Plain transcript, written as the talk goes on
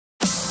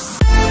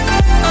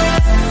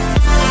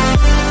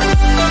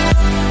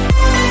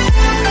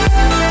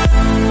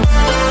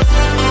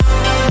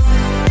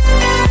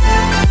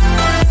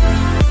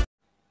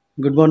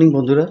Good morning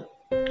বন্ধুরা,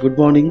 good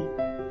morning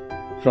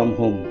from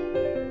home.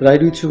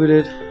 Ride with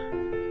সুবিরের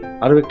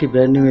আরও একটি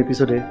ব্র্যান্ড নিউ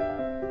এপিসোডে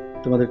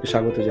তোমাদেরকে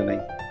স্বাগত জানাই।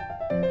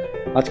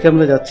 আজকে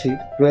আমরা যাচ্ছি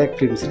প্রয়াগ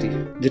ফিল্ম সিটি,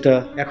 যেটা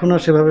এখন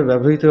আর সেভাবে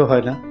ব্যবহৃত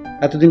হয় না।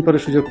 এতদিন পরে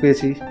সুযোগ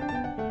পেয়েছি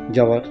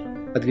যাওয়ার।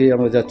 আজকে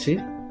আমরা যাচ্ছি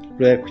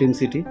প্রয়াগ ফিল্ম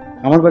সিটি।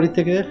 আমার বাড়ি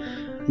থেকে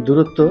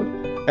দূরত্ব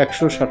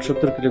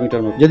 160-70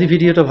 কিলোমিটার মতো। যদি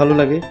ভিডিওটা ভালো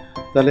লাগে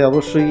তাহলে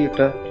অবশ্যই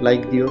একটা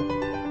লাইক দিও।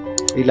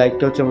 এই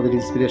লাইকটা হচ্ছে আমাদের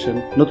ইন্সপিরেশন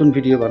নতুন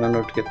ভিডিও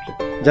বানানোর ক্ষেত্রে।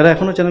 যারা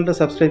এখনও চ্যানেলটা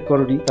সাবস্ক্রাইব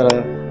করোনি তারা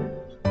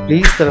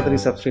প্লিজ তাড়াতাড়ি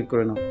সাবস্ক্রাইব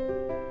করে নাও,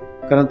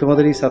 কারণ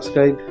তোমাদের এই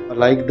সাবস্ক্রাইব আর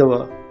লাইক দেওয়া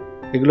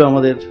এগুলো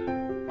আমাদের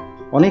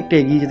অনেকটা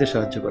এগিয়ে যেতে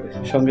সাহায্য করে।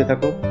 সঙ্গে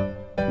থাকো,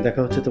 দেখা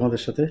হচ্ছে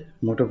তোমাদের সাথে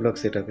মোটো ব্লগ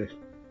সেট আপে।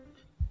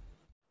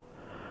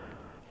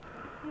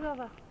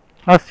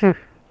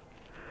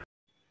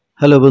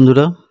 হ্যালো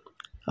বন্ধুরা,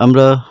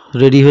 আমরা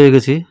রেডি হয়ে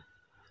গেছি,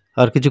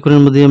 আর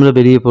কিছুক্ষণের মধ্যেই আমরা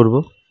বেরিয়ে পড়ব।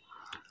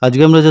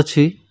 আজকে আমরা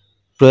যাচ্ছি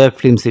প্রয়াগ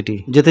ফিল্ম সিটি।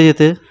 যেতে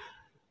যেতে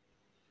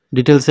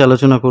ডিটেলসে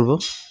আলোচনা করব।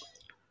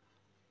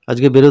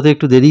 আজকে বেরোতে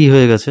একটু দেরিই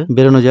হয়ে গেছে,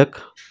 বেরোনো যাক।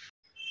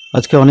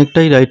 আজকে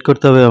অনেকটাই রাইড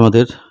করতে হবে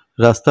আমাদের,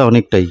 রাস্তা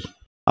অনেকটাই।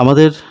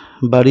 আমাদের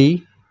বাড়ি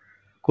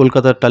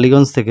কলকাতার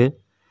টালিগঞ্জ থেকে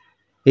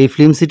এই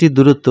ফিল্ম সিটির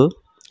দূরত্ব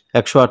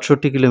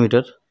 168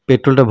 কিলোমিটার।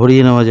 পেট্রোলটা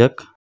ভরিয়ে নেওয়া যাক।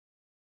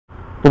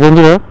 তো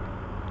বন্ধুরা,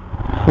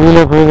 ফুল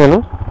আপ হয়ে গেল,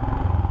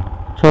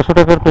 600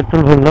 টাকার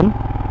পেট্রোল ভরলাম,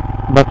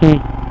 বাকি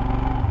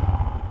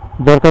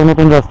দরকার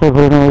মতন রাস্তায়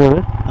ভরে নেওয়া যাবে।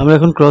 আমরা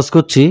এখন ক্রস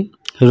করছি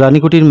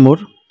রানীকুটির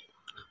মোড়,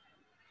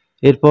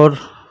 এরপর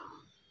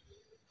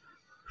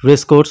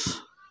রেস কোর্স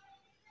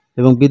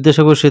এবং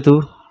বিদ্যাসাগর সেতু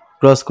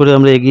ক্রস করে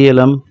আমরা এগিয়ে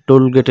এলাম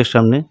টোল গেটের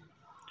সামনে।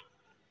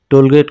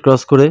 টোল গেট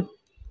ক্রস করে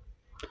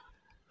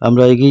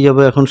আমরা এগিয়ে যাব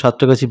এখন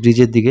সাতটাগাছি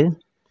ব্রিজের দিকে।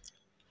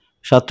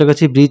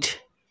 সাতটাগাছি ব্রিজ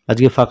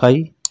আজকে ফাঁকাই।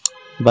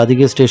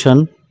 বাদিকে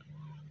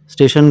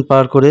স্টেশন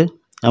পার করে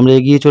আমরা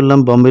এগিয়ে চললাম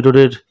বম্বে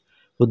রোডের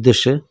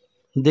উদ্দেশ্যে।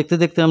 দেখতে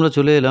দেখতে আমরা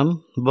চলে এলাম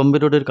বম্বে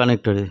রোডের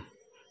কানেক্টরে।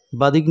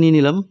 বাদিক নিয়ে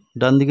নিলাম,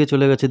 ডান দিকে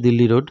চলে গেছে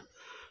দিল্লি রোড।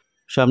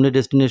 সামনে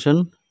ডেস্টিনেশন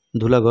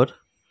ধুলাগড়।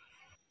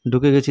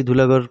 ঢুকে গেছি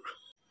ধুলাগড়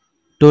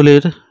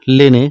টোলের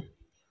লেনে।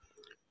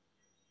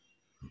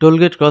 টোল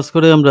গেট ক্রস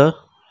করে আমরা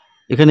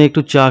এখানে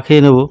একটু চা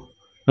খেয়ে নেব,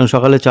 কারণ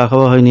সকালে চা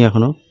খাওয়া হয়নি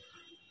এখনও।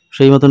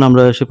 সেই মতন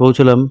আমরা এসে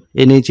পৌঁছলাম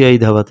NHI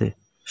ধাবাতে।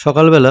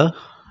 সকালবেলা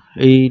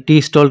এই টি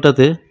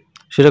স্টলটাতে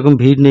সেরকম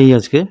ভিড় নেই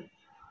আজকে।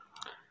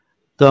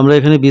 তো আমরা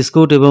এখানে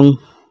বিস্কুট এবং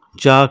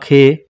চা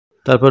খেয়ে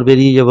তারপর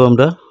বেরিয়ে যাব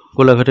আমরা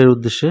কোলাঘাটের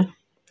উদ্দেশ্যে।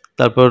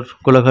 তারপর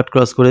কোলাঘাট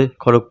ক্রস করে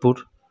খড়গপুর।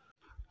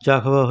 চা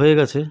খাওয়া হয়ে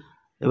গেছে,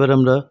 এবার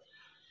আমরা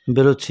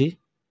বেরোচ্ছি।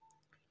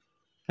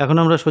 এখন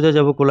আমরা সোজা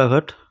যাব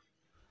কোলাঘাট।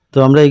 তো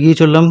আমরা এগিয়ে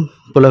চললাম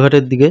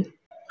কোলাঘাটের দিকে।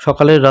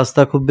 সকালের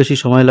রাস্তা, খুব বেশি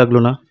সময় লাগলো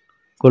না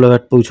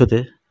কোলাঘাট পৌঁছতে।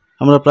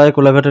 আমরা প্রায়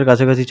কোলাঘাটের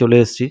কাছাকাছি চলে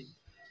এসেছি।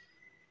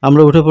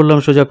 আমরা উঠে পড়লাম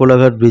সোজা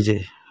কোলাঘাট ব্রিজে।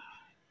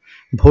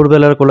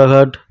 ভোরবেলার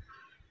কোলাঘাট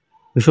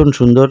ভীষণ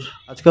সুন্দর।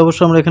 আজকে অবশ্য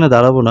আমরা এখানে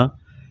দাঁড়াবো না,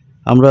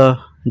 আমরা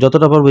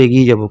যতটা পারবো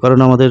এগিয়ে যাব, কারণ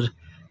আমাদের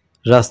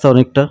রাস্তা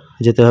অনেকটা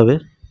যেতে হবে।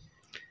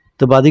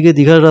 তো বাদিকে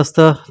দীঘার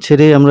রাস্তা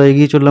ছেড়ে আমরা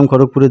এগিয়ে চললাম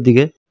খড়গপুরের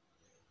দিকে।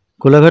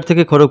 কোলাঘাট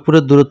থেকে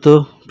খড়গপুরের দূরত্ব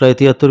প্রায়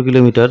 73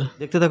 কিলোমিটার।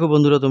 দেখতে থাকো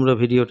বন্ধুরা তোমরা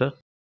ভিডিওটা।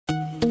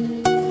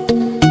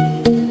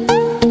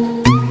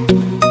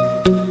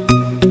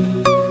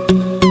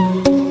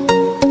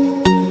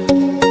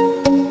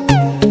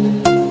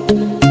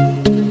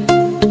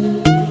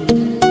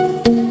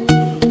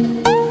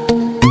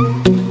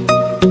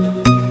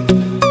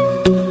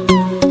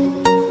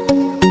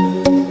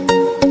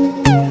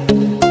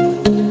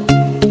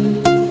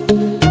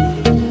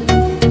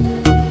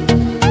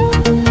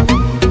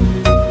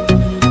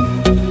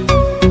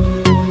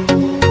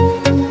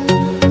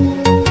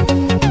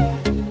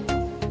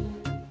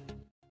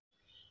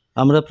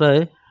 আমরা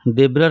প্রায়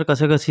ডেবরার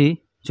কাছাকাছি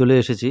চলে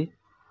এসেছি।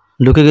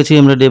 ঢুকে গেছি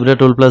আমরা ডেবরা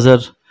টোল প্লাজার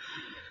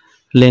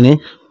লেনে।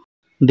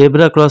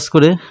 ডেবরা ক্রস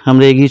করে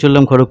আমরা এগিয়ে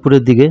চললাম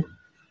খড়গপুরের দিকে।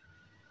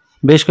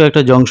 বেশ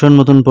কয়েকটা জংশন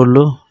মতন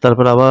পড়লো,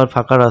 তারপর আবার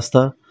ফাঁকা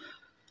রাস্তা,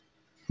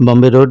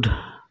 বম্বে রোড।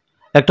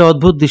 একটা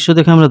অদ্ভুত দৃশ্য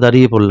দেখে আমরা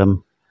দাঁড়িয়ে পড়লাম,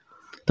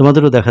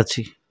 তোমাদেরও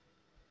দেখাচ্ছি।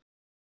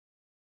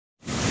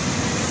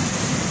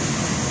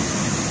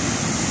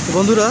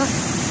 বন্ধুরা,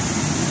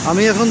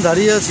 আমি এখন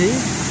দাঁড়িয়ে আছি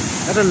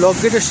একটা লক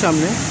গেটের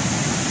সামনে,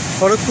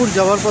 খড়গপুর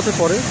যাওয়ার পথে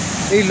পড়ে।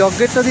 এই লক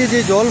গেটটা দিয়ে যে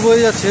জল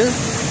বয়ে যাচ্ছে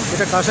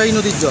এটা কাঁসাই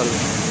নদীর জল।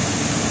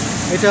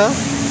 এটা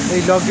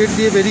এই লক গেট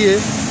দিয়ে বেরিয়ে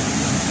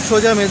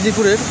সোজা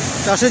মেদিনীপুরের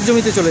চাষের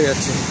জমিতে চলে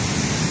যাচ্ছে।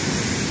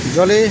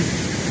 জলে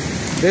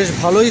বেশ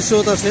ভালোই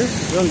স্রোত আছে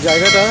এবং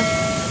জায়গাটা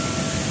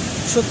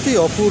সত্যি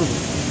অপূর্ব।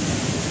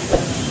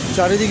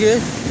 চারিদিকে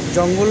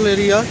জঙ্গল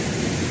এরিয়া,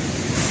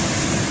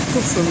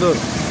 খুব সুন্দর।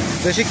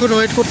 বেশিক্ষণ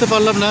ওয়েট করতে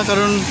পারলাম না,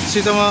 কারণ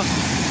সীতামা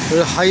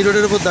হাই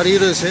রোডের উপর দাঁড়িয়ে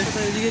রয়েছে।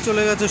 এদিকে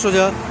চলে গেছে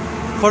সোজা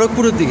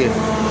খড়গপুরের দিকে,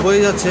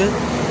 বয়ে যাচ্ছে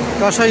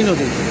কাঁসাই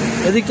নদী।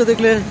 এদিকটা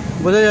দেখলে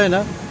বোঝা যায়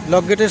না,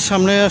 লক গেটের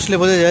সামনে আসলে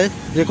বোঝা যায়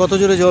যে কত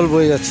জোরে জল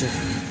বয়ে যাচ্ছে।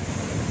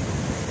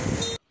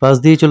 পাশ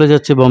দিয়ে চলে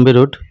যাচ্ছে বম্বে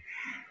রোড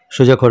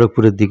সোজা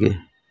খড়গপুরের দিকে।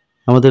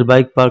 আমাদের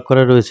বাইক পার্ক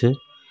করা রয়েছে।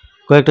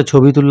 কয়েকটা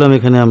ছবি তুললাম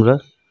এখানে আমরা,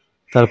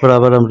 তারপর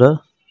আবার আমরা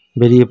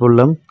বেরিয়ে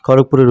পড়লাম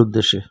খড়গপুরের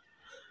উদ্দেশ্যে।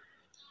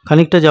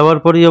 খানিকটা যাওয়ার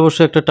পরেই অবশ্য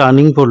একটা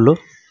টার্নিং পড়লো।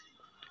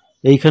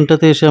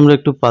 এইখানটাতে এসে আমরা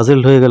একটু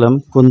পাজেলড হয়ে গেলাম,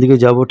 কোন দিকে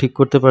যাব ঠিক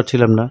করতে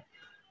পারছিলাম না।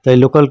 তাই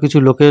লোকাল কিছু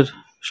লোকের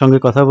সঙ্গে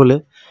কথা বলে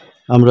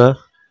আমরা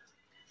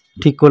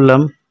ঠিক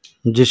করলাম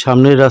যে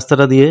সামনের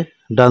রাস্তাটা দিয়ে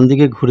ডান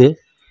দিকে ঘুরে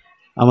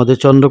আমাদের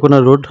চন্দ্রকোনা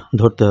রোড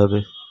ধরতে হবে।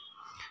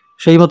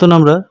 সেই মতন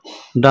আমরা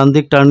ডান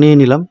দিক টার্ন নিয়ে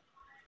নিলাম।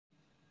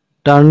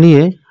 টার্ন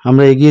নিয়ে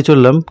আমরা এগিয়ে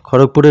চললাম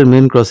খড়গপুরের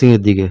মেন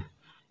ক্রসিংয়ের দিকে।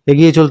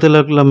 এগিয়ে চলতে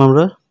লাগলাম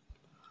আমরা,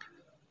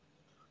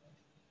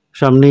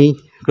 সামনেই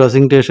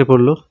ক্রসিংটা এসে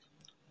পড়লো।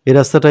 এই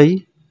রাস্তাটাই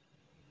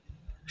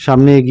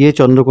সামনে এগিয়ে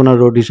চন্দ্রকোনা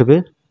রোড হিসেবে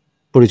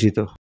পরিচিত।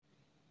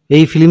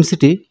 এই ফিল্ম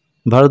সিটি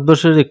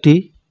ভারতবর্ষের একটি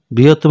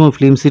বৃহত্তম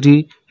ফিল্ম সিটি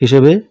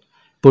হিসেবে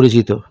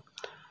পরিচিত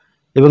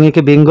এবং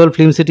একে বেঙ্গল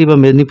ফিল্ম সিটি বা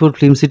মেদিনীপুর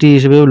ফিল্ম সিটি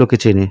হিসেবেও লোকে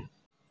চেনে।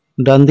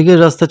 ডান দিকের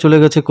রাস্তা চলে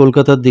গেছে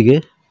কলকাতার দিকে,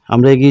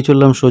 আমরা এগিয়ে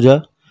চললাম সোজা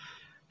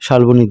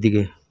শালবনির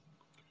দিকে।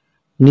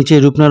 নিচে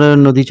রূপনারায়ণ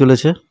নদী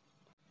চলেছে।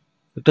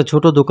 একটা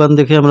ছোট দোকান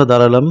দেখে আমরা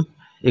দাঁড়ালাম,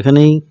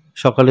 এখানেই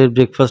সকালের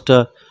ব্রেকফাস্টটা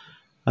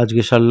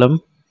আজকে সারলাম,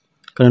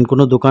 কারণ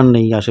কোনো দোকান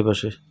নেই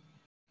আশেপাশে।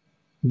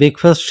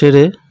 ব্রেকফাস্ট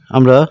সেরে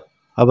আমরা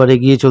আবার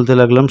এগিয়ে চলতে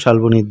লাগলাম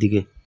শালবনির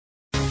দিকে।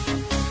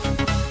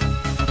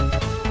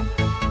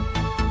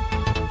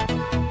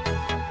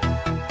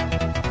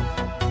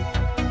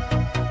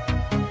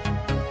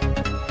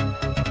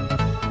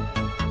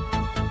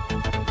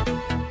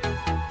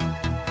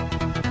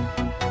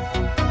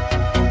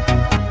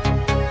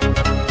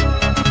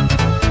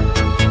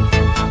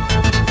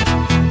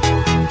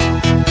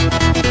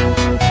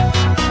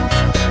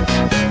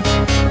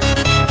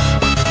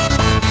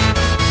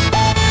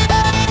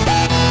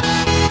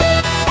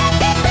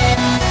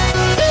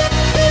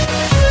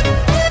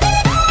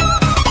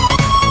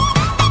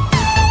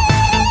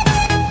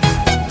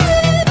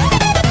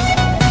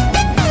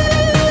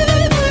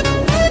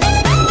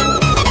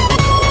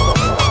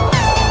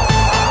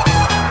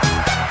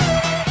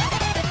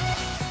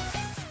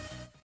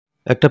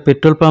 একটা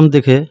পেট্রোল পাম্প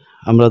দেখে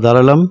আমরা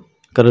দাঁড়ালাম,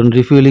 কারণ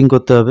রিফুয়েলিং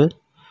করতে হবে।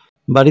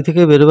 বাড়ি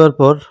থেকে বেরোবার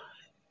পর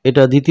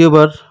এটা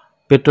দ্বিতীয়বার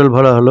পেট্রোল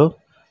ভরা হলো।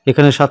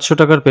 এখানে 700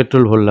 টাকার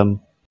পেট্রোল ভরলাম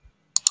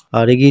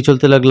আর এগিয়ে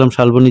চলতে লাগলাম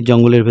শালবনির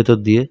জঙ্গলের ভেতর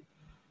দিয়ে।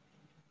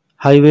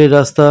 হাইওয়ে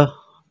রাস্তা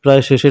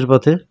প্রায় শেষের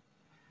পথে,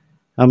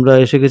 আমরা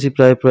এসে গেছি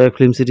প্রায় প্রয়াগ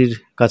ফিল্ম সিটির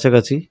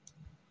কাছাকাছি।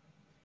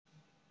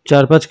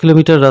 4-5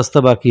 কিলোমিটার রাস্তা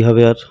বাকি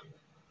হবে আর।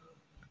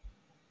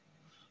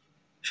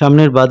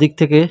 সামনের বাদিক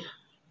থেকে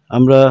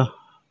আমরা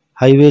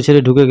হাইওয়ে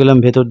ছেড়ে ঢুকে গেলাম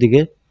ভেতর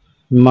দিকে।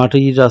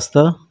 মাটির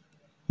রাস্তা,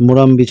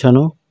 মোরাম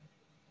বিছানো।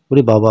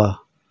 ওরে বাবা,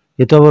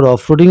 এ তো আবার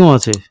অফরোডিংও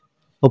আছে।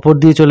 ওপর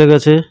দিয়ে চলে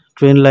গেছে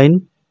ট্রেন লাইন,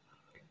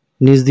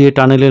 নিচ দিয়ে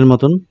টানেলের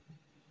মতন।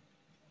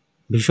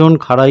 ভীষণ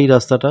খাড়াই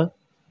রাস্তাটা।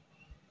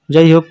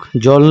 যাই হোক,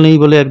 জল নেই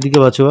বলে একদিকে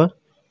বাঁচোয়া।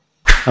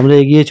 আমরা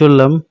এগিয়ে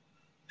চললাম,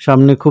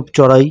 সামনে খুব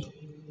চড়াই।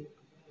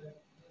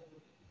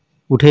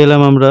 উঠে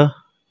এলাম আমরা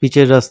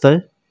পিচের রাস্তায়।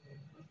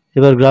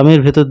 এবার গ্রামের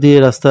ভেতর দিয়ে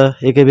রাস্তা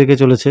এঁকে বেঁকে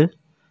চলেছে।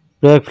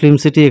 প্রয়াগ ফিল্ম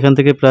সিটি এখান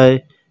থেকে প্রায়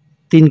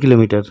 3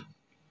 কিলোমিটার।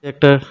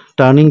 একটা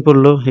টার্নিং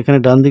পড়লো, এখানে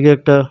ডান দিকে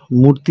একটা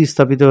মূর্তি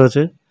স্থাপিত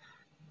আছে,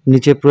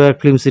 নিচে প্রয়াগ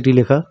ফিল্ম সিটি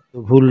লেখা।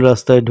 ভুল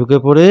রাস্তায় ঢুকে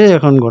পড়ে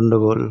এখন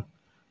গন্ডগোল,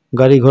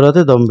 গাড়ি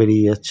ঘোড়াতে দম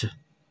বেরিয়ে যাচ্ছে।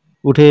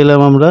 উঠে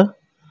এলাম আমরা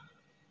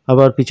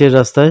আবার পিচের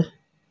রাস্তায়।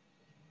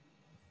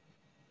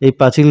 এই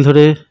পাঁচিল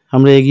ধরে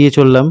আমরা এগিয়ে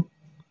চললাম।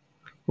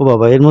 ও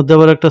বাবা, এর মধ্যে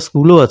আবার একটা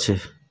স্কুলও আছে।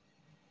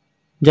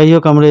 যাই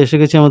হোক, আমরা এসে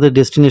গেছি আমাদের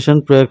ডেস্টিনেশন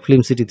প্রয়াগ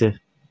ফিল্ম সিটিতে।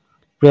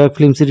 প্রয়াগ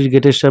ফিল্ম সিটির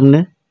গেটের সামনে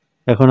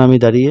এখন আমি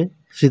দাঁড়িয়ে।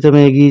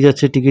 শ্রীতমে এগিয়ে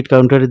যাচ্ছে টিকিট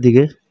কাউন্টারের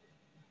দিকে।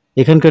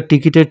 এখানকার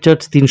টিকিটের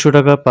চার্জ 300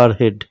 টাকা পার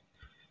হেড।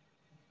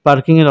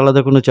 পার্কিংয়ের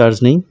আলাদা কোনো চার্জ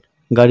নেই,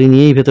 গাড়ি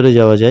নিয়েই ভেতরে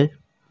যাওয়া যায়।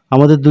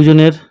 আমাদের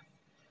দুজনের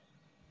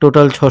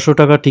টোটাল 600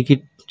 টাকা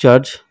টিকিট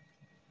চার্জ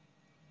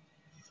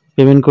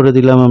পেমেন্ট করে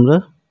দিলাম আমরা।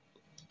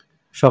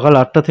 সকাল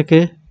 8টা থেকে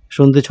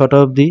সন্ধ্যে 6টা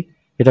অবধি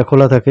এটা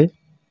খোলা থাকে।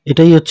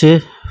 এটাই হচ্ছে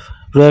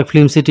প্রয়াগ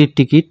ফিল্ম সিটির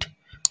টিকিট।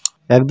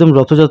 একদম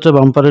রথযাত্রা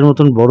বাম্পারের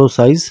মতন বড়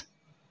সাইজ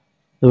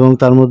এবং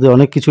তার মধ্যে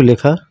অনেক কিছু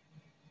লেখা।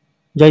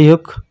 যাই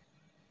হোক,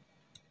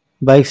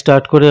 বাইক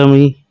স্টার্ট করে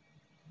আমি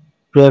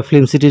প্রয়াগ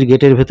ফিল্ম সিটির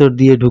গেটের ভেতর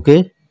দিয়ে ঢুকে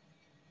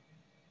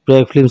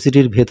প্রয়াগ ফিল্ম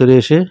সিটির ভেতরে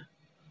এসে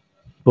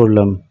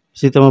পড়লাম।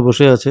 সীতামা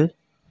বসে আছে।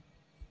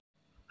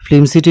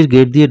 ফিল্ম সিটির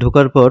গেট দিয়ে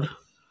ঢোকার পর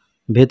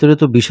ভেতরে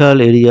তো বিশাল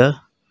এরিয়া।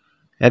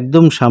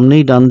 একদম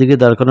সামনেই ডান দিকে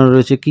দাঁড় করানো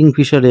রয়েছে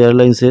কিংফিশার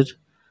এয়ারলাইন্সের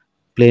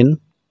প্লেন।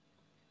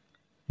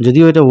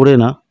 যদিও এটা ওড়ে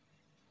না,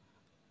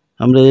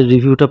 আমরা এর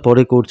রিভিউটা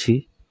পরে করছি।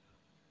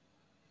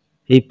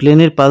 এই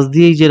প্লেনের পাশ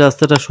দিয়েই যে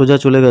রাস্তাটা সোজা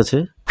চলে গেছে,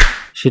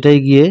 সেটাই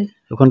গিয়ে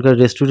ওখানকার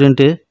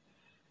রেস্টুরেন্টে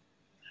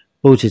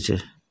পৌঁছেছে।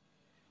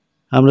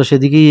 আমরা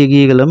সেদিকেই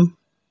এগিয়ে গেলাম।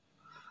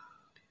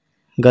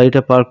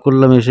 গাড়িটা পার্ক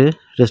করলাম এসে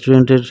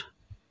রেস্টুরেন্টের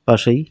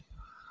পাশেই,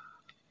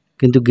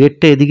 কিন্তু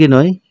গেটটা এদিকে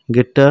নয়,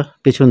 গেটটা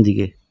পেছন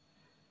দিকে।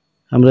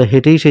 আমরা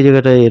হেঁটেই সেই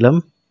জায়গাটায় এলাম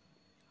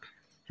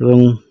এবং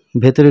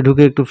ভেতরে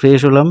ঢুকে একটু ফ্রেশ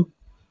হলাম।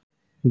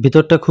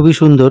 ভিতরটা খুবই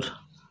সুন্দর।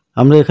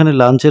 আমরা এখানে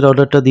লাঞ্চের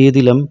অর্ডারটা দিয়ে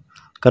দিলাম,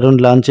 কারণ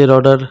লাঞ্চের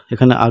অর্ডার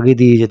এখানে আগে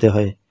দিয়ে যেতে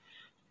হয়।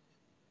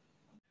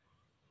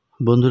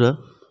 বন্ধুরা,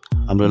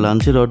 আমরা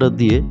লাঞ্চের অর্ডার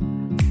দিয়ে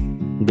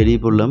বেরিয়ে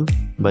পড়লাম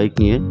বাইক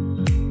নিয়ে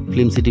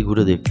ফিল্ম সিটি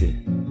ঘুরে দেখতে।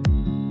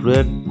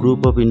 প্রয়াগ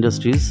গ্রুপ অফ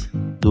ইন্ডাস্ট্রিজ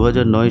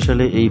 2009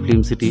 সালে এই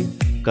ফিল্ম সিটি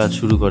কাজ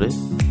শুরু করে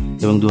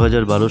এবং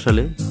 2012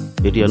 সালে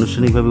এটি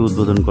আনুষ্ঠানিকভাবে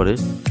উদ্বোধন করে।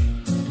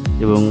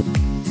 এবং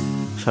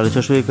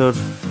 650 একর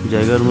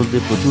জায়গার মধ্যে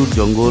প্রচুর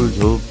জঙ্গল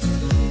ঝোপ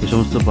এ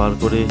সমস্ত পার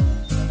করে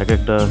এক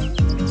একটা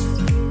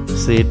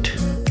সেট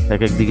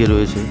এক এক দিকে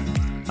রয়েছে।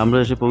 আমরা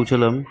এসে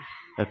পৌঁছালাম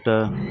একটা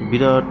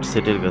বিরাট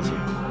সেটের কাছে।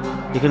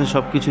 এখানে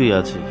সব কিছুই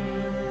আছে,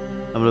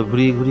 আমরা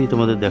ঘুরিয়ে ঘুরিয়ে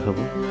তোমাদের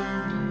দেখাবো।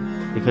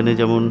 এখানে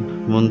যেমন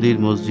মন্দির,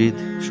 মসজিদ,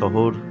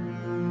 শহর,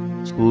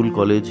 স্কুল,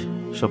 কলেজ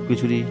সব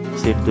কিছুরই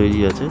সেট তৈরি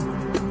আছে।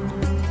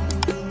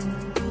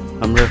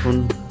 আমরা এখন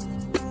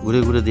ঘুরে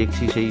ঘুরে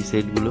দেখছি সেই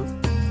সেটগুলো।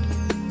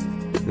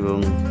 এবং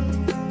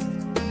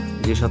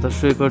যে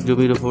 2700 একর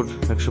জমির ওপর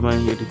একসময়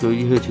এটি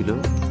তৈরি হয়েছিল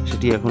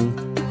সেটি এখন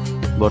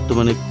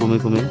বর্তমানে কমে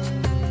কমে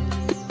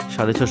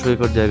 650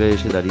 একর জায়গায়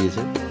এসে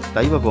দাঁড়িয়েছে।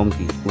 তাই বা কম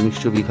কি,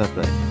 1900 বিঘা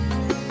প্রায়।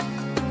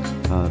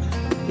 আর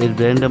এর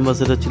ব্র্যান্ড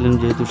অ্যাম্বাসেডার ছিলেন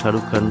যেহেতু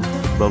শাহরুখ খান,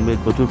 বম্বের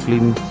প্রচুর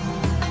ফিল্ম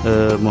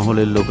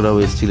মহলের লোকরাও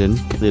এসেছিলেন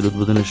এর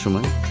উদ্বোধনের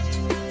সময়।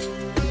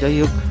 যাই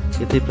হোক,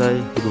 এতে প্রায়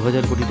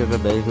 2000 কোটি টাকা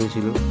ব্যয়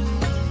হয়েছিল।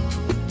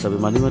 তবে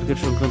মানি মার্কেট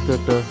সংক্রান্ত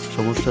একটা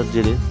সমস্যার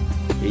জেরে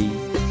এই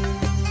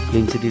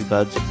ফিল্ম সিটির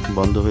কাজ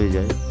বন্ধ হয়ে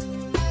যায়।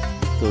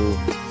 তো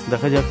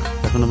দেখা যাক,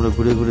 এখন আমরা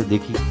ঘুরে ঘুরে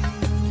দেখি।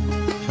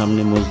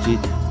 সামনে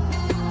মসজিদ,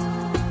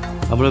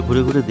 আমরা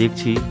ঘুরে ঘুরে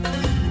দেখছি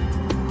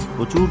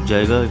প্রচুর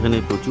জায়গা, এখানে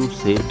প্রচুর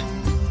সেট।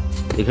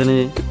 এখানে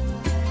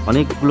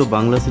অনেকগুলো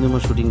বাংলা সিনেমা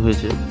শুটিং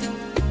হয়েছে,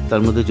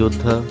 তার মধ্যে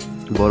যোদ্ধা,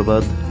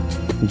 বরবাদ,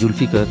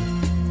 জুলফিকার,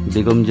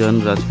 বেগম জান,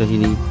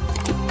 রাজকাহিনী,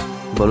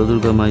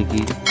 বলদুর্গা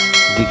মাইকি,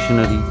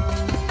 ডিকশনারি,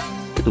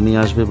 তুমি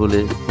আসবে বলে,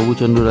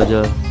 প্রভুচন্দ্র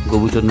রাজা,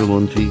 গবুচন্দ্র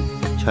মন্ত্রী,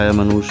 ছায়া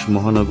মানুষ,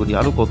 মহানগরী,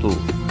 আরও কত।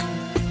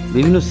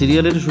 বিভিন্ন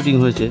সিরিয়ালেরও শুটিং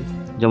হয়েছে,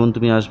 যেমন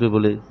তুমি আসবে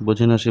বলে,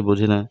 বোঝে না সে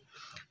বোঝে না,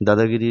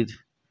 দাদাগিরির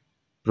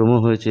প্রোমো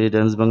হয়েছে,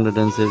 ডান্স বাংলা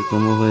ডান্সের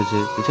প্রোমো হয়েছে।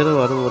 এছাড়াও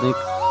আরও অনেক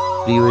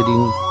প্রি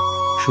ওয়েডিং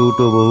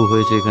শ্যুটও বহু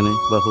হয়েছে এখানে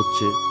বা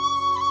হচ্ছে।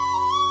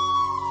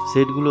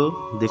 সেটগুলো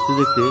দেখতে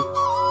দেখতে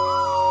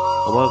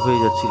অবাক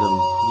হয়ে যাচ্ছিলাম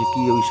যে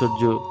কী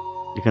ঐশ্বর্য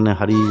এখানে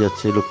হারিয়ে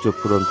যাচ্ছে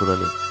লোকচক্ষুর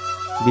অন্তরালে।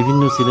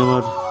 বিভিন্ন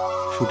সিনেমার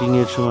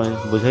শুটিংয়ের সময়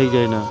বোঝাই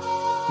যায় না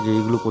যে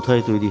এগুলো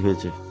কোথায় তৈরি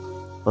হয়েছে,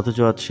 অথচ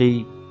আজ সেই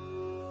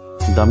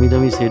দামি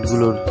দামি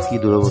সেটগুলোর কী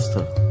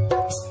দুরবস্থা।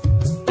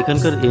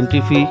 এখানকার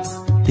এন্ট্রি ফি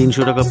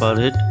 300 টাকা পার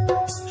হেড।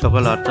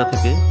 সকাল 8টা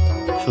থেকে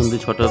সন্ধ্যে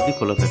 6টা অবধি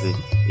খোলা থাকে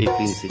এই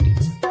ফিল্ম সিটি।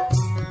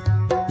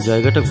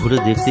 জায়গাটা ঘুরে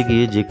দেখতে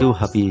গিয়ে যে কেউ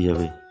হাঁপিয়ে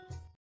যাবে।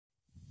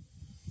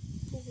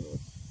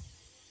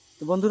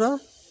 তো বন্ধুরা,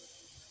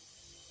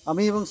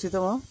 আমি এবং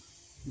সীতামা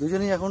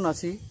দুজনেই এখন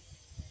আছি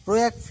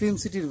প্রয়াগ ফিল্ম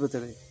সিটির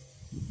ভেতরে।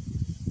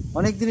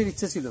 অনেক দিনের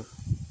ইচ্ছে ছিল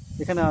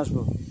এখানে আসব,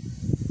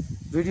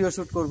 ভিডিও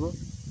শ্যুট করব,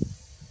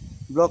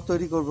 ব্লগ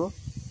তৈরি করব,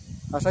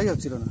 আশাই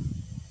হচ্ছিল না।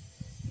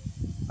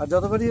 আর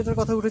যতবারই এটার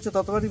কথা উঠেছে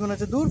ততবারই মনে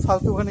হচ্ছে দূর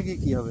ফালতু, ওখানে গিয়ে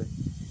কী হবে।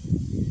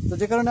 তো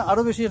যে কারণে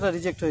আরও বেশি এটা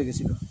রিজেক্ট হয়ে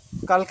গেছিলো।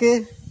 কালকে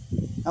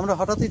আমরা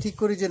হঠাৎই ঠিক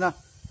করি যে না,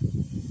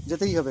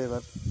 যেতেই হবে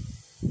এবার।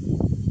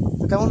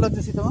 তো কেমন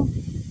লাগছে সীতামা?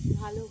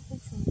 ভালো, খুব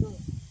সুন্দর।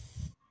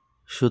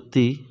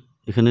 সত্যি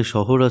এখানে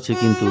শহর আছে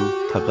কিন্তু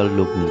থাকার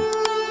লোক নেই।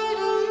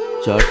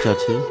 চার্চ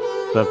আছে,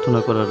 প্রার্থনা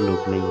করার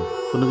লোক নেই।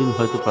 কোনোদিন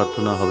হয়তো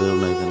প্রার্থনা হবেও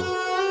না এখানে,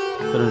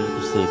 কারণ এটা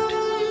তো সেট,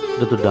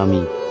 এটা তো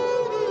ডামি।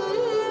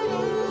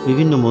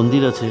 বিভিন্ন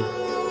মন্দির আছে,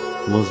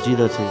 মসজিদ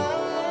আছে,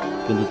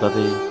 কিন্তু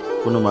তাতে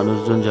কোনো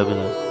মানুষজন যাবে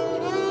না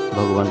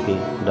ভগবানকে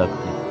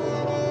ডাকতে।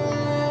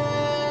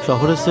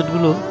 শহরের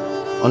সেটগুলো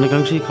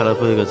অনেকাংশেই খারাপ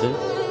হয়ে গেছে,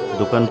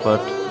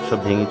 দোকানপাট সব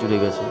ভেঙে চুরে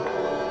গেছে।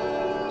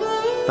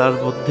 তার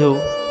মধ্যেও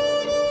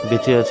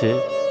বেঁচে আছে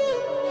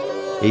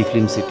এই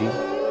ফিল্ম সিটি।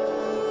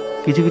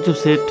 কিছু কিছু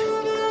সেট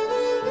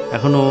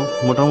এখনও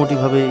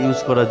মোটামুটিভাবে ইউজ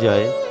করা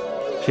যায়,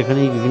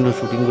 সেখানেই বিভিন্ন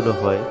শুটিংগুলো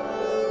হয়।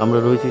 আমরা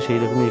রয়েছি সেই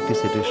রকমই একটি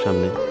সেটের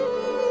সামনে,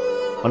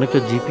 অনেকটা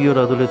জিপিওর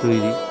আদলে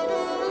তৈরি,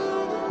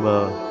 বা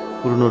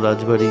পুরনো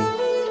রাজবাড়ি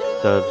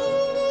তার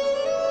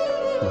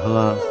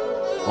ভাঙা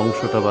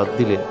অংশটা বাদ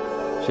দিলে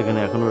সেখানে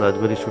এখনও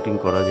রাজবাড়ির শুটিং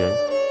করা যায়।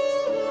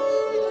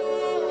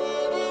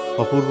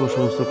 অপূর্ব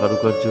সমস্ত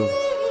কারুকার্য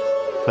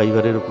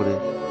ফাইবারের উপরে।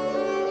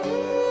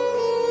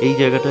 এই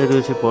জায়গাটায়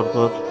রয়েছে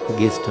পরপর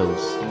গেস্ট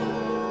হাউস।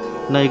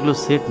 না, এগুলো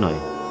সেট নয়,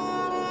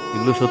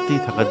 এগুলো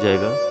সত্যিই থাকার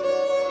জায়গা।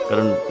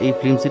 কারণ এই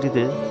ফিল্ম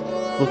সিটিতে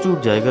প্রচুর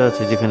জায়গা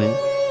আছে যেখানে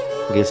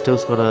গেস্ট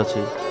হাউস করা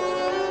আছে।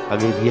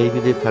 আগে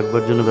ভিআইপিদের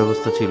থাকবার জন্য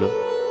ব্যবস্থা ছিল।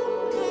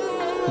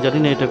 জানি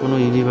না এটা কোনো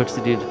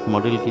ইউনিভার্সিটির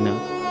মডেল কিনা।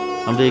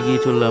 আমরা এগিয়ে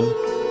চললাম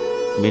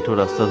মেঠো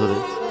রাস্তা ধরে,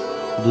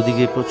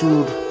 দুদিকে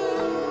প্রচুর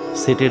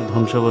সেটের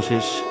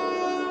ধ্বংসাবশেষ।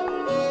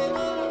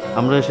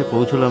 আমরা এসে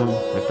পৌঁছলাম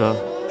একটা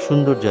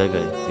সুন্দর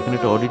জায়গায়। এখানে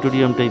একটা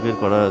অডিটোরিয়াম টাইপের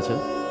করা আছে,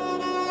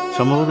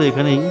 সম্ভবত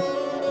এখানেই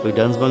ওই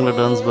ডান্স বাংলা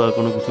ডান্স বা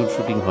কোনো কিছুর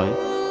শুটিং হয়।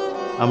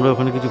 আমরা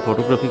ওখানে কিছু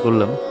ফটোগ্রাফি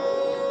করলাম,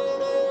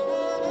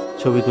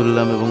 ছবি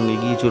তুললাম এবং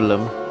এগিয়ে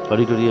চললাম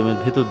অডিটোরিয়ামের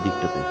ভেতর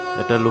দিকটাতে।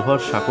 একটা লোহার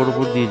সাঁকোর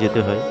উপর দিয়ে যেতে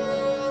হয়,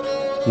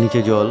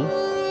 নিচে জল,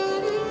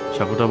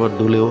 সাঁকোটা আবার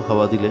দোলেও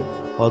হাওয়া দিলে।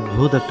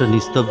 অদ্ভুত একটা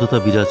নিস্তব্ধতা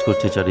বিরাজ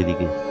করছে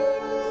চারিদিকে।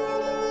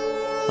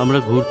 আমরা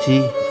ঘুরছি,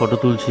 ফটো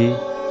তুলছি,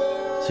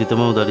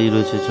 সীতামাও দাঁড়িয়ে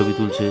রয়েছে, ছবি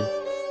তুলছে।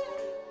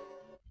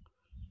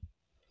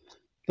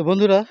 তো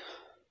বন্ধুরা,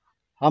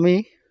 আমি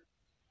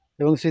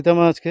এবং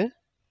সীতামা আজকে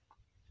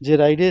যে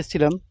রাইডে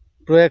এসেছিলাম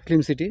প্রয়াগ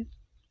ফিল্ম সিটি,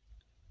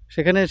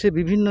 সেখানে এসে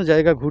বিভিন্ন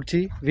জায়গা ঘুরছি,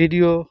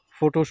 ভিডিও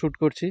ফটো শ্যুট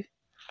করছি।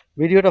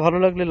 ভিডিওটা ভালো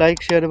লাগলে লাইক,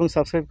 শেয়ার এবং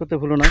সাবস্ক্রাইব করতে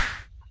ভুলো না।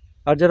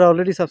 আর যারা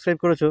অলরেডি সাবস্ক্রাইব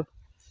করেছো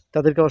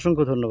তাদেরকে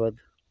অসংখ্য ধন্যবাদ।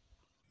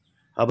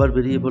 আবার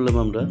বেরিয়ে পড়লাম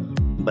আমরা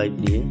বাইক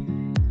নিয়ে।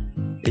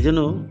 এই যেন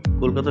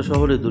কলকাতা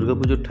শহরে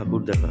দুর্গাপুজোর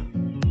ঠাকুর দেখা,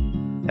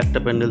 একটা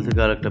প্যান্ডেল থেকে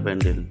আর একটা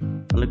প্যান্ডেল,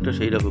 অনেকটা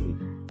সেই রকমই।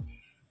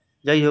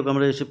 যাই হোক,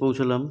 আমরা এসে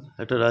পৌঁছলাম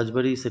একটা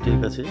রাজবাড়ি সেটের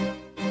কাছে।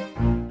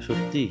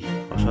 সত্যি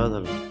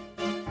অসাধারণ,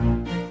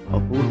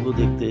 অপূর্ব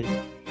দেখতে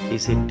এই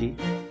সেটটি।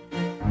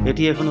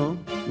 এটি এখনও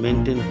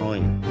মেনটেন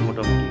হয়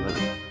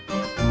মোটামুটিভাবে।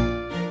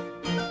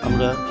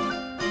 আমরা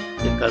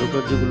এর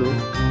কারুকার্যগুলো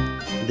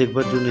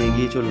দেখবার জন্য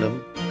এগিয়ে চললাম।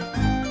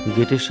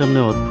 গেটের সামনে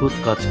অদ্ভুত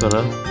কাজ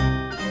করা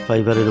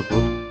ফাইবারের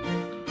ওপর,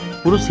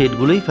 পুরো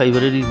সেটগুলোই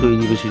ফাইবারেরই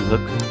তৈরি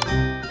বেশিরভাগ,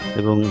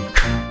 এবং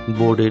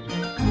বোর্ডের।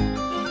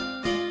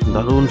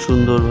 দারুণ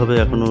সুন্দরভাবে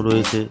এখনও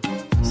রয়েছে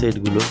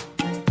সেটগুলো।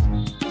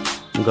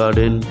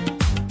 গার্ডেন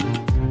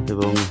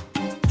এবং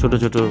ছোট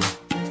ছোট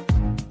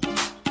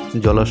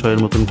জলাশয়ের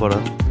মতন করা,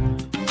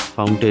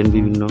 ফাউন্টেন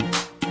বিভিন্ন,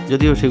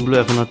 যদিও সেগুলো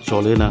এখন আর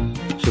চলে না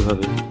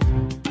সেভাবে।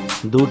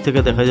 দূর থেকে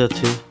দেখা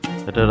যাচ্ছে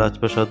একটা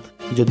রাজপ্রাসাদ,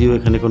 যদিও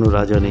এখানে কোনো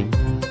রাজা নেই।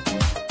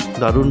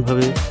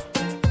 দারুণভাবে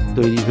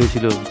তৈরি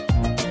হয়েছিল,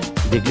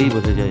 দেখলেই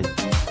বোঝা যায়,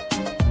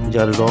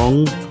 যার রং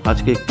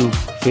আজকে একটু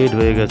ফেড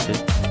হয়ে গেছে।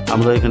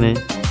 আমরা এখানে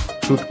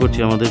শ্যুট করছি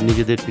আমাদের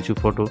নিজেদের কিছু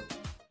ফটো।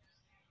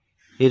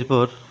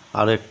 এরপর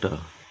আর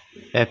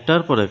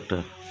একটার পর একটা,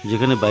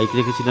 যেখানে বাইক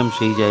রেখেছিলাম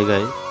সেই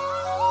জায়গায়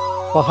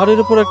পাহাড়ের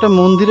উপর একটা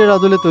মন্দিরের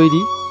আদলে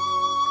তৈরি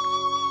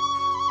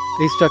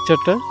এই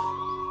স্ট্রাকচারটা।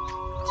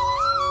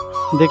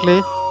 দেখলে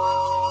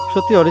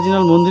সত্যি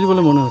অরিজিনাল মন্দির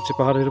বলে মনে হচ্ছে।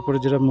 পাহাড়ের উপরে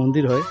যেটা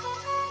মন্দির হয়,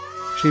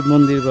 শিব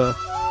মন্দির বা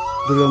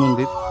দুর্গা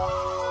মন্দির,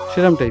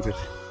 সেরকম টাইপের।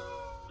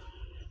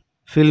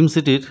 ফিল্ম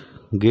সিটির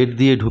গেট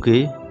দিয়ে ঢুকে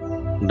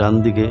ডান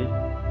দিকে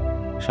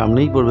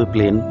সামনেই পড়বে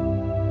প্লেন।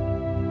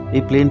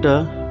 এই প্লেনটা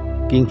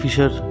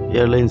কিংফিশার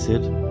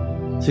এয়ারলাইন্সের।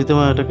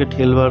 সীতামা এটাকে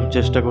ঠেলবার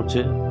চেষ্টা করছে,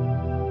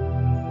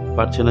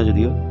 পারছে না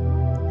যদিও,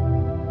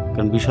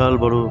 কারণ বিশাল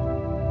বড়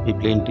এই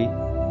প্লেনটি।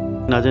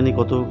 না জানি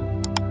কত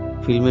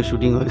ফিল্মের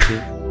শুটিং হয়েছে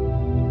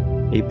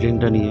এই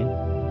প্লেনটা নিয়ে।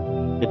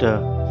 এটা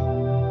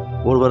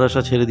ওড়বার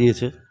আশা ছেড়ে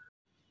দিয়েছে।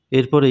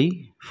 এরপরেই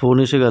ফোন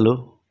এসে গেল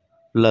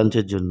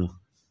লাঞ্চের জন্য।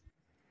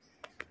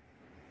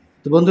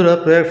 তো বন্ধুরা,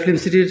 প্রয়াগ ফিল্ম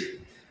সিটির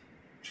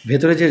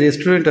ভেতরে যে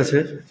রেস্টুরেন্ট আছে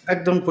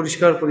একদম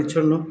পরিষ্কার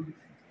পরিচ্ছন্ন।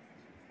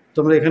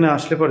 তোমরা এখানে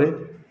আসলে পরে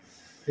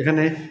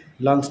এখানে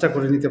লাঞ্চটা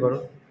করে নিতে পারো।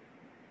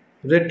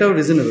 রেটটাও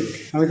রিজনেবল।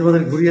 আমি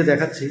তোমাদের ঘুরিয়ে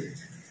দেখাচ্ছি।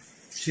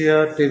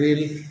 চেয়ার,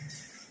 টেবিল,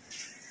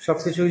 সব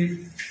কিছুই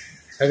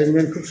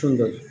অ্যারেঞ্জমেন্ট খুব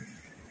সুন্দর।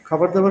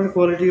 খাবার দাবারের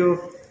কোয়ালিটিও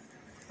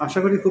আশা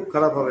করি খুব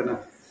খারাপ হবে না।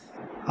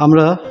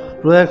 আমরা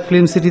প্রয়াগ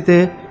ফিল্ম সিটিতে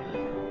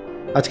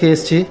আজকে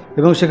এসেছি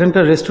এবং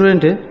সেখানকার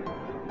রেস্টুরেন্টে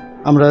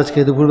আমরা আজকে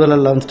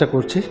দুপুরবেলার লাঞ্চটা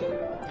করছি।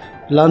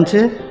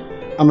 লাঞ্চে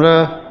আমরা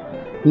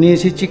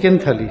নিয়েছি চিকেন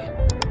থালি,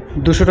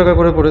 200 টাকা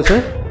করে পড়েছে।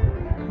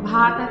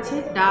 ভাত আছে,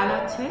 ডাল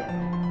আছে,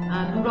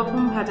 2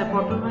 রকম ভাজা,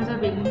 পটল ভাজা,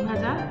 বেগুন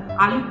ভাজা,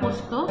 আলু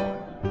পোস্ত,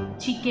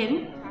 চিকেন,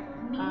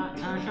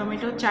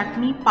 টমেটো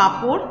চাটনি,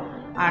 পাঁপড়,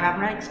 আর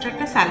আমরা এক্সট্রা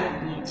একটা স্যালাড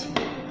নিয়েছি।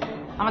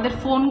 আমাদের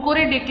ফোন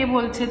করে ডেকে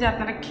বলছে যে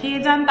আপনারা খেয়ে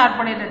যান,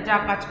 তারপরে যা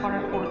কাজ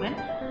করার করবেন।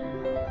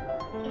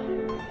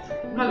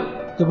 ভালো।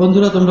 তো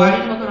বন্ধুরা, তোমরা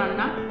বাড়ির মতো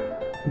রান্না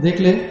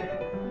দেখলে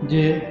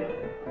যে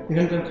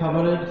এখানকার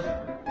খাবারের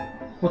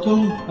প্রথম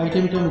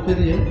আইটেমটা মুখে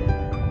দিয়ে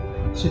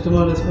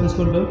সীতামা রেসপন্স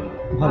করলো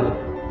ভালো।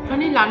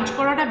 এখানে লাঞ্চ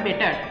করাটা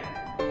বেটার।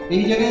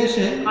 এই জায়গায়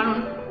এসে কারণ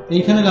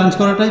এইখানে লাঞ্চ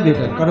করাটাই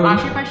বেটার, কারণ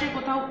আশেপাশে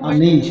কোথাও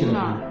নেই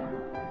সেরকম,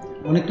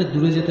 অনেকটা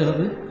দূরে যেতে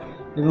হবে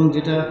এবং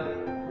যেটা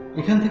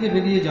এখান থেকে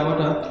বেরিয়ে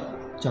যাওয়াটা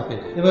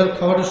চাপের। এবার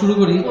খাওয়াটা শুরু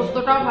করি।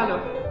 পোস্তটাও ভালো।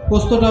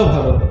 পোস্তটাও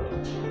ভালো।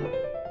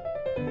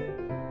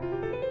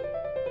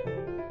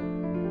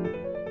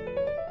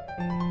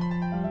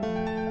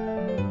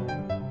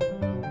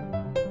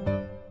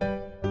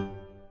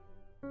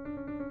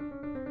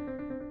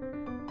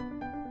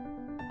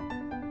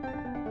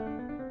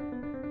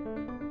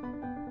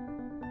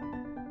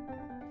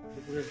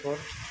 দুপুরের পর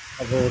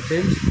আবহাওয়া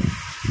চেঞ্জ,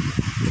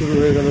 শুরু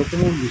হয়ে গেল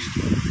তুমুল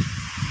বৃষ্টি,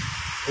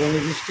 এবং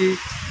এই বৃষ্টি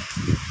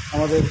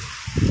আমাদের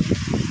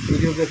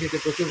ভিডিওগ্রাফিতে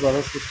প্রচুর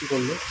বাধা সৃষ্টি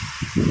করলো।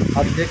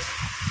 অর্ধেক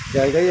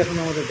জায়গায় এখন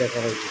আমাদের দেখা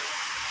হয়েছে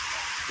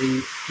এই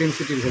ফিল্ম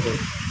সিটির ভেতরে।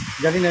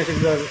 জানি না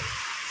সেগুলো আর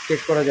চেক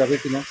করা যাবে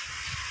কি না।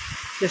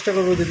 চেষ্টা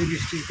করবো যদি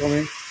বৃষ্টি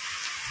কমে।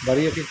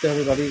 বাড়িও ফিরতে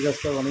হবে, বাড়ির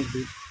রাস্তাও অনেক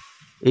দূর।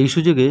 এই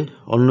সুযোগে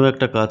অন্য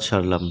একটা কাজ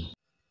সারলাম।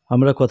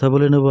 আমরা কথা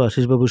বলে নেব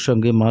আশিসবাবুর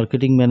সঙ্গে,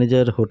 marketing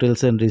manager,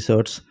 hotels and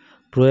resorts,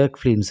 Prayag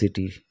film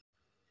city.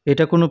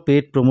 এটা কোনো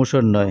পেড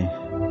প্রমোশন নয়।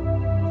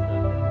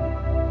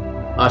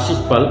 আশিস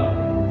পাল,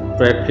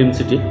 প্রয়াগ ফিল্ম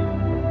সিটি।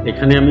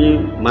 এখানে আমি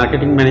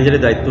মার্কেটিং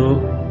ম্যানেজারের দায়িত্ব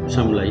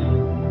সামলাই।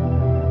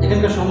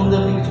 এখানকার সম্বন্ধে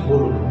আপনি কিছু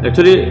বলুন।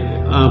 অ্যাকচুয়ালি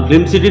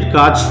ফিল্ম সিটির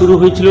কাজ শুরু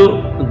হয়েছিল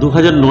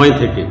 2009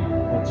 থেকে।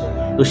 আচ্ছা,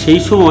 তো সেই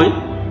সময়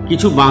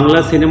কিছু বাংলা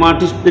সিনেমা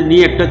আর্টিস্টদের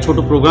নিয়ে একটা ছোট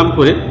প্রোগ্রাম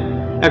করে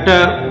একটা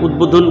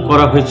উদ্বোধন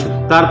করা হয়েছিল।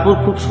 তারপর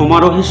খুব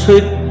সমারোহের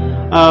সহিত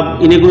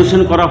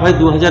ইনগ্রেশন করা হয়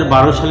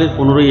 2012 সালের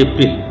 15ই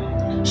এপ্রিল।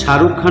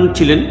 শাহরুখ খান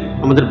ছিলেন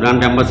আমাদের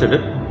ব্র্যান্ড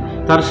অ্যাম্বাসেডর,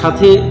 তার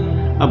সাথে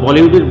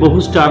বলিউডের বহু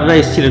স্টাররা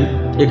এসেছিলেন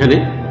এখানে,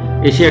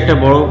 এসে একটা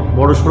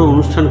বড় সড়ো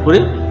অনুষ্ঠান করে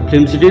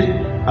ফিল্ম সিটির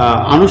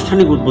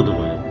আনুষ্ঠানিক উদ্বোধন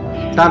হয়।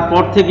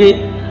 তারপর থেকে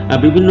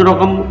বিভিন্ন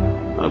রকম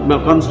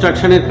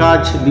কনস্ট্রাকশনের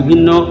কাজ,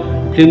 বিভিন্ন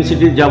ফিল্ম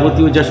সিটির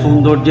যাবতীয় যা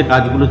সৌন্দর্যের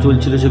কাজগুলো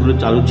চলছিল সেগুলো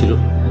চালু ছিল।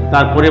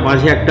 তারপরে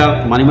মাঝে একটা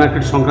মানি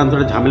মার্কেট সংক্রান্ত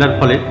ঝামেলার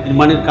ফলে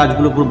নির্মাণের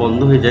কাজগুলো পুরো বন্ধ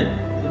হয়ে যায়।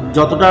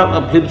 যতটা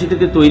ফিল্ম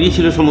সিটিতে তৈরি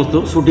ছিল সমস্ত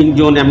শুটিং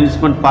জোন,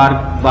 অ্যামিউজমেন্ট পার্ক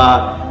বা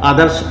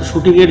আদার্স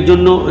শুটিংয়ের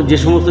জন্য যে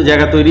সমস্ত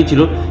জায়গা তৈরি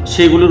ছিল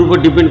সেগুলোর উপর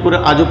ডিপেন্ড করে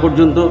আজও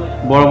পর্যন্ত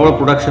বড় বড়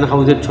প্রোডাকশন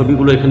হাউসের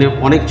ছবিগুলো এখানে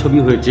অনেক ছবি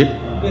হয়েছে।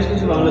 বেশ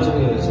কিছু বাংলা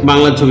ছবি হয়েছে।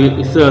 বাংলা ছবি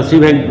শ্রী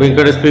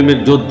ভেঙ্কটেশ ফিল্মের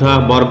যোদ্ধা,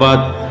 বরবাদ,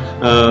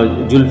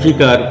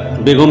 জুলফিকার,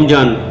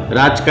 বেগমজান,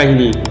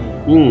 রাজকাহিনী,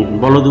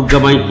 বলদুর্গা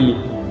মাইকি,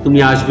 তুমি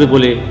আসবে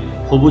বলে,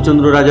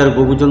 হবুচন্দ্র রাজার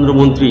গবুচন্দ্র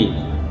মন্ত্রী,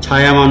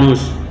 ছায়া মানুষ,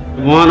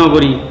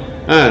 মহানগরী,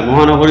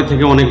 মহানগরী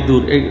থেকে অনেক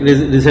দূর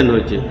রিসেন্ট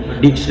হয়েছে,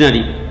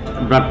 ডিকশনারি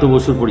ব্রাত্য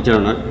বসুর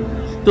পরিচালনার।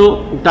 তো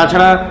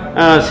তাছাড়া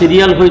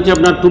সিরিয়াল হয়েছে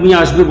আপনার তুমি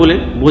আসবে বলে,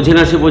 বোঝে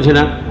না সে বোঝে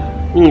না,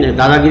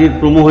 দাদাগিরির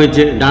প্রোমো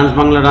হয়েছে, ডান্স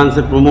বাংলা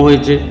ডান্সের প্রোমো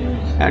হয়েছে,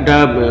 একটা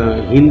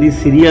হিন্দি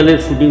সিরিয়ালের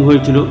শুটিং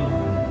হয়েছিল,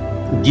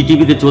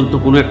 জিটিভিতে চলতো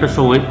কোনো একটা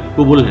সময়,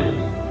 কবুল হ্যাঁ।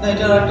 না,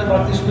 এটার একটা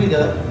বাড়তি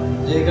সুবিধা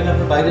যে এখানে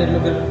আপনার বাইরের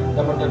লোকের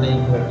ব্যাপারটা নেই,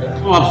 খুব একটা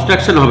কোনো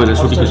অবস্ট্রাকশন হবে না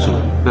শুটিংয়ের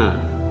সময়। হ্যাঁ,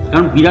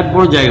 কারণ বিরাট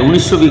বড় জায়গা,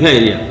 1900 বিঘা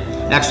এরিয়া,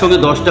 একসঙ্গে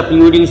 10টা প্রি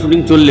ওয়েডিং শুটিং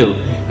চললেও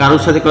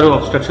কারোর সাথে কারো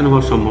অবস্ট্রাকশন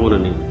হওয়ার সম্ভাবনা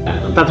নেই।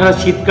 তাছাড়া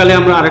শীতকালে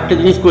আমরা আরেকটা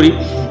জিনিস করি,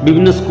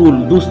 বিভিন্ন স্কুল,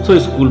 দুস্থ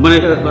স্কুল, মানে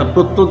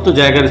প্রত্যন্ত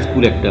জায়গার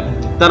স্কুল একটা,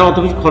 তারা অত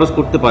বেশি খরচ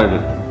করতে পারে না,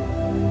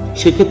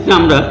 সেক্ষেত্রে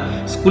আমরা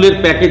স্কুলের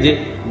প্যাকেজে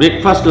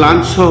ব্রেকফাস্ট,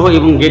 লাঞ্চ সহ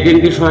এবং গেট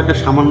এন্ট্রি সহ একটা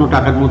সামান্য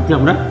টাকার মধ্যে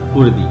আমরা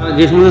করে দিই।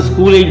 যে সমস্ত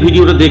স্কুল এই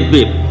ভিডিওটা দেখবে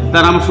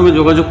তারা আমার সঙ্গে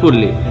যোগাযোগ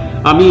করলে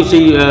আমি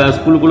সেই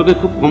স্কুলগুলোকে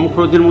খুব কম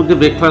খরচের মধ্যে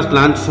ব্রেকফাস্ট,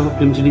 লাঞ্চ সহ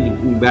ফিল্ম সিটি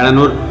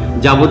বেড়ানোর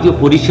যাবতীয়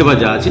পরিষেবা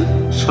যা আছে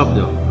সব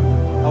দেওয়া।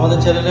 আমাদের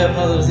চ্যানেলে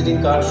আপনার ভিজিটিং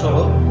কার্ড সহ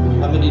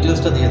আমি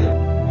ডিটেলসটা দিয়ে দেবো।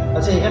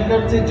 আচ্ছা, এখানকার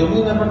যে জমি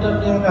ব্যাপারটা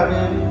আপনি আমাকে আগে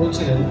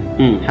বলছিলেন।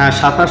 হ্যাঁ,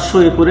 2700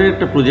 একরের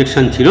একটা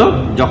প্রজেকশন ছিল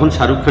যখন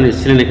শাহরুখ খান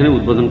এসেছিলেন এখানে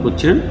উদ্বোধন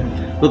করছিলেন।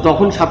 তো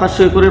তখন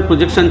 2700 একরের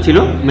প্রজেকশন ছিল,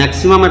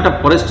 ম্যাক্সিমাম একটা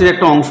ফরেস্টের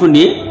একটা অংশ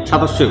নিয়ে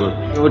 2700 একর,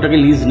 ওটাকে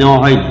লিজ নেওয়া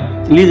হয়নি,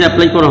 লিজ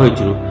অ্যাপ্লাই করা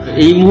হয়েছিল।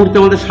 এই মুহূর্তে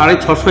আমাদের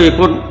 650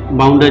 একর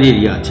বাউন্ডারি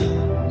এরিয়া আছে,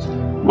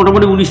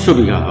 মোটামুটি 1900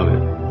 বিঘা হবে।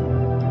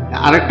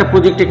 আরেকটা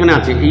প্রজেক্ট এখানে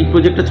আছে, এই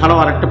প্রজেক্টটা ছাড়াও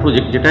আরেকটা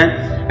প্রজেক্ট, যেটা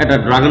একটা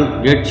ড্রাগন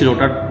গেট ছিল,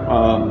 ওটা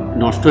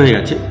নষ্ট হয়ে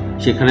গেছে,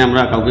 সেখানে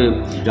আমরা কাউকে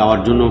যাওয়ার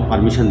জন্য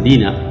পারমিশন দিই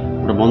না,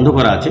 ওটা বন্ধ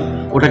করা আছে,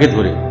 ওটাকে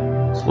ধরে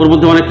ওর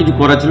মধ্যে অনেক কিছু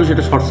করা ছিল,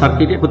 সেটা শর্ট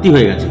সার্কিটে ক্ষতি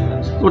হয়ে গেছে,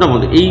 ওটার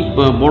মধ্যে এই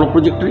বড়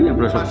প্রজেক্টটাই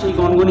আমরা সেই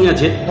গনগনি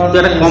আছে। তো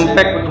একটা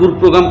কম্প্যাক্ট ট্যুর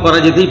প্রোগ্রাম করা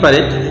যেতেই পারে।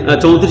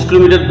 34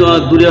 কিলোমিটার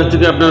দূরে হচ্ছে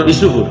কি আপনার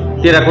বিষ্ণুপুর,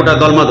 টেরাকোটা,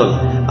 দলমাদল,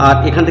 আর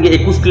এখান থেকে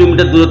 21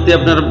 কিলোমিটার দূরত্বে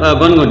আপনার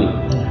গনগনি।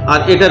 আর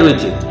এটা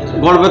রয়েছে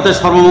গড়বেতায়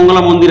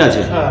সর্বমঙ্গলা মন্দির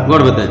আছে,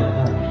 গড়বেতায়।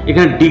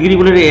 এখানে ডিগ্রি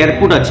বলে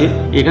এয়ারপোর্ট আছে,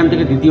 এখান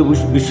থেকে দ্বিতীয়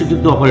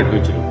বিশ্বযুদ্ধ অপারেট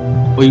হয়েছিল,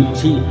 ওই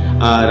সেই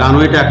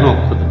রানওয়েটা এখন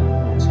অক্ষত,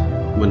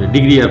 মানে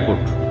ডিগ্রি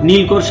এয়ারপোর্ট।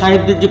 নীলকর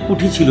সাহেবদের যে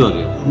কুঠি ছিল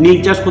আগে, নীল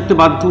চাষ করতে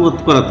বাধ্য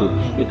করাতো,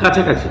 এর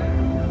কাছাকাছি,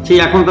 সেই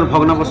এখন তার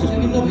ভগ্নাবশেষ।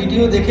 বিভিন্ন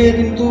ভিডিও দেখে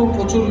কিন্তু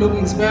প্রচুর লোক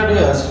ইন্সপায়ার্ড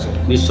হয়ে আসছে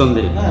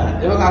নিঃসন্দেহে, হ্যাঁ,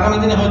 এবং আগামী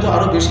দিনে হয়তো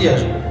আরও বেশি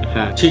আসবে।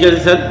 হ্যাঁ, ঠিক আছে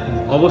স্যার,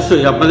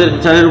 অবশ্যই আপনাদের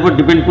চ্যানেলের উপর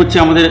ডিপেন্ড করছে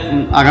আমাদের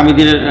আগামী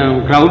দিনের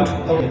ক্রাউড।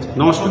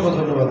 নমস্কার,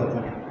 ধন্যবাদ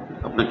আপনাকে।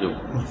 আপনাকেও।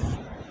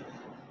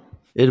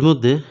 এর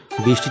মধ্যে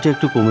বৃষ্টিটা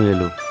একটু কমে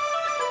এলো,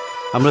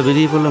 আমরা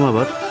বেরিয়ে পড়লাম,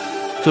 আবার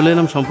চলে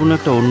এলাম সম্পূর্ণ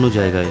একটা অন্য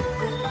জায়গায়,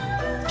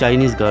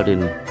 চাইনিজ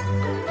গার্ডেন।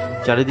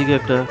 চারিদিকে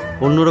একটা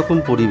অন্যরকম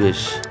পরিবেশ,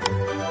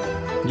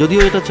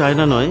 যদিও এটা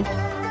চায়না নয়,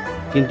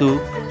 কিন্তু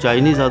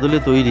চাইনিজ আদলে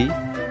তৈরি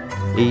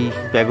এই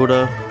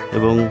প্যাগোডা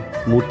এবং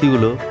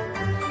মূর্তিগুলো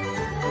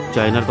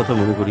চায়নার কথা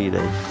মনে করিয়ে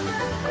দেয়।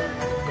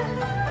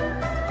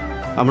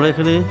 আমরা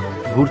এখানে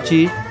ঘুরছি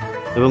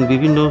এবং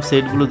বিভিন্ন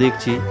সেটগুলো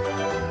দেখছি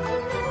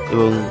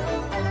এবং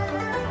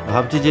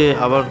ভাবছি যে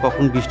আবার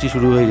কখন বৃষ্টি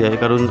শুরু হয়ে যায়,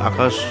 কারণ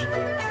আকাশ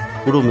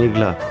পুরো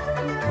মেঘলা,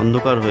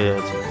 অন্ধকার হয়ে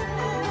আছে।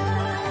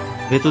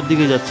 ভেতর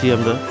দিকে যাচ্ছি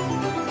আমরা।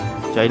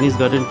 চাইনিজ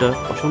গার্ডেনটা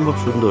অসম্ভব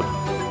সুন্দর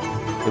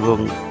এবং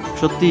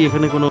সত্যি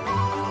এখানে কোনো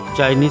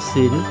চাইনিজ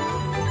সিন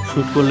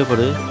শ্যুট করলে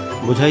পরে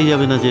বোঝাই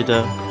যাবে না যে এটা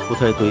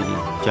কোথায় তৈরি,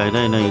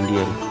 চায়নায় না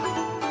ইন্ডিয়ায়।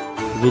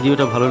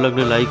 ভিডিওটা ভালো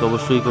লাগলে লাইক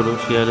অবশ্যই করো,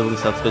 শেয়ার এবং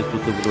সাবস্ক্রাইব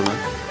করতে ভুলো না।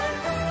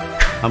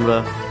 আমরা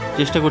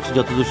চেষ্টা করছি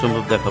যতদূর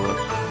সম্ভব দেখাবার।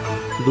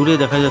 দূরে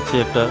দেখা যাচ্ছে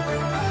একটা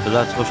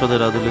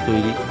রাজপ্রাসাদের আদলে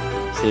তৈরি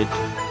সেট।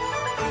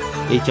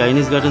 এই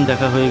চাইনিজ গার্ডেন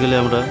দেখা হয়ে গেলে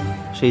আমরা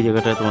সেই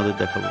জায়গাটায় তোমাদের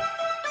দেখাবো।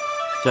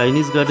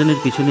 চাইনিজ গার্ডেনের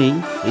পিছনেই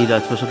এই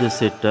রাজপ্রাসাদের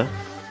সেটটা।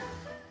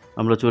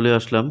 আমরা চলে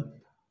আসলাম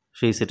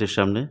সেই সেটের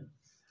সামনে।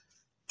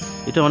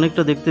 এটা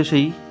অনেকটা দেখতে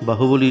সেই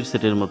বাহুবলীর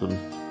সেটের মতন,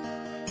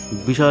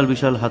 বিশাল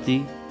বিশাল হাতি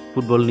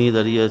ফুটবল নিয়ে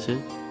দাঁড়িয়ে আছে।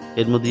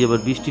 এর মধ্যেই আবার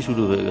বৃষ্টি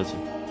শুরু হয়ে গেছে,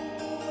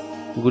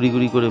 গুড়ি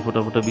গুড়ি করে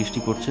ফোঁটা ফোঁটা বৃষ্টি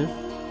পড়ছে।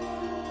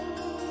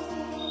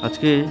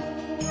 আজকে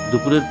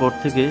দুপুরের পর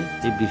থেকে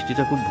এই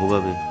বৃষ্টিটা খুব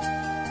ভোগাবে।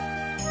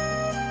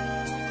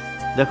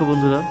 দেখো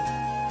বন্ধুরা,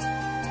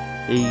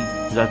 এই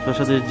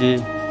রাজপ্রাসাদের যে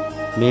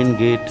মেন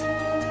গেট,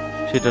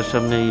 সেটার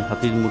সামনে এই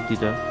হাতির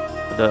মূর্তিটা,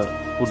 এটা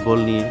ফুটবল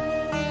নিয়ে,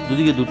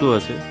 দুদিকে দুটো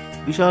আছে,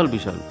 বিশাল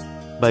বিশাল।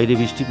 বাইরে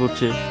বৃষ্টি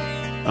পড়ছে,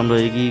 আমরা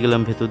এগিয়ে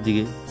গেলাম ভেতর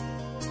দিকে।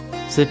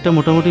 সেটটা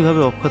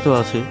মোটামুটিভাবে অক্ষত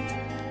আছে,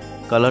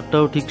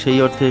 কালারটাও ঠিক সেই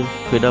অর্থে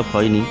ফেড আপ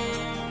হয়নি,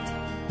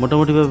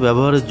 মোটামুটিভাবে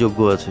ব্যবহারের যোগ্য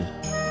আছে।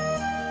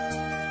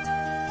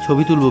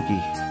 ছবি তুলব কি,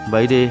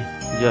 বাইরে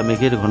যা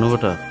মেঘের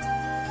ঘনঘটা,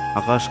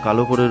 আকাশ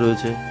কালো করে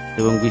রয়েছে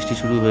এবং বৃষ্টি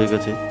শুরু হয়ে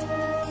গেছে।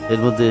 এর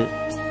মধ্যে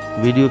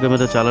ভিডিও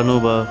ক্যামেরা চালানো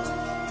বা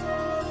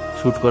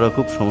শ্যুট করা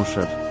খুব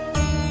সমস্যার।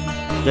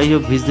 যাই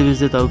হোক, ভিজতে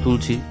ভিজতে তাও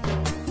তুলছি,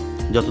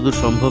 যতদূর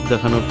সম্ভব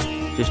দেখানোর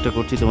চেষ্টা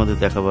করছি তোমাদের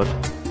দেখাবার।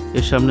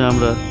 এর সামনে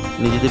আমরা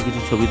নিজেদের কিছু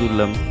ছবি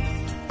তুললাম,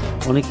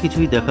 অনেক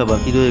কিছুই দেখা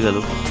বাকি রয়ে গেল।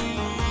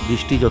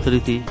 বৃষ্টি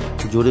যথারীতি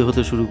জোরে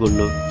হতে শুরু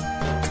করলো,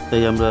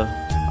 তাই আমরা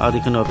আর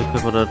এখানে অপেক্ষা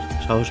করার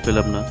সাহস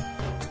পেলাম না।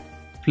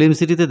 ফিল্ম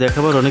সিটিতে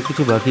দেখাবার অনেক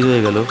কিছু বাকি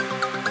রয়ে গেল,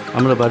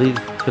 আমরা বাড়ির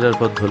ফেরার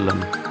পথ ধরলাম।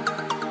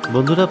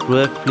 বন্ধুরা,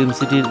 প্রয়াগ ফিল্ম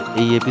সিটির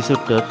এই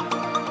এপিসোডটার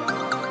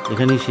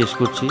এখানেই শেষ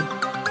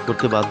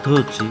করতে বাধ্য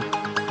হচ্ছি,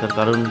 তার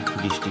কারণ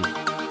বৃষ্টি।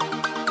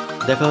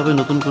 দেখা হবে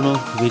নতুন কোনো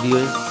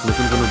ভিডিওয়ে,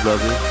 নতুন কোনো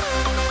ব্লগে।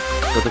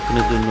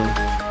 ততক্ষণের জন্য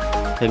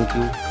thank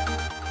you,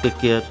 take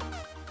care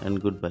and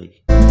good bye.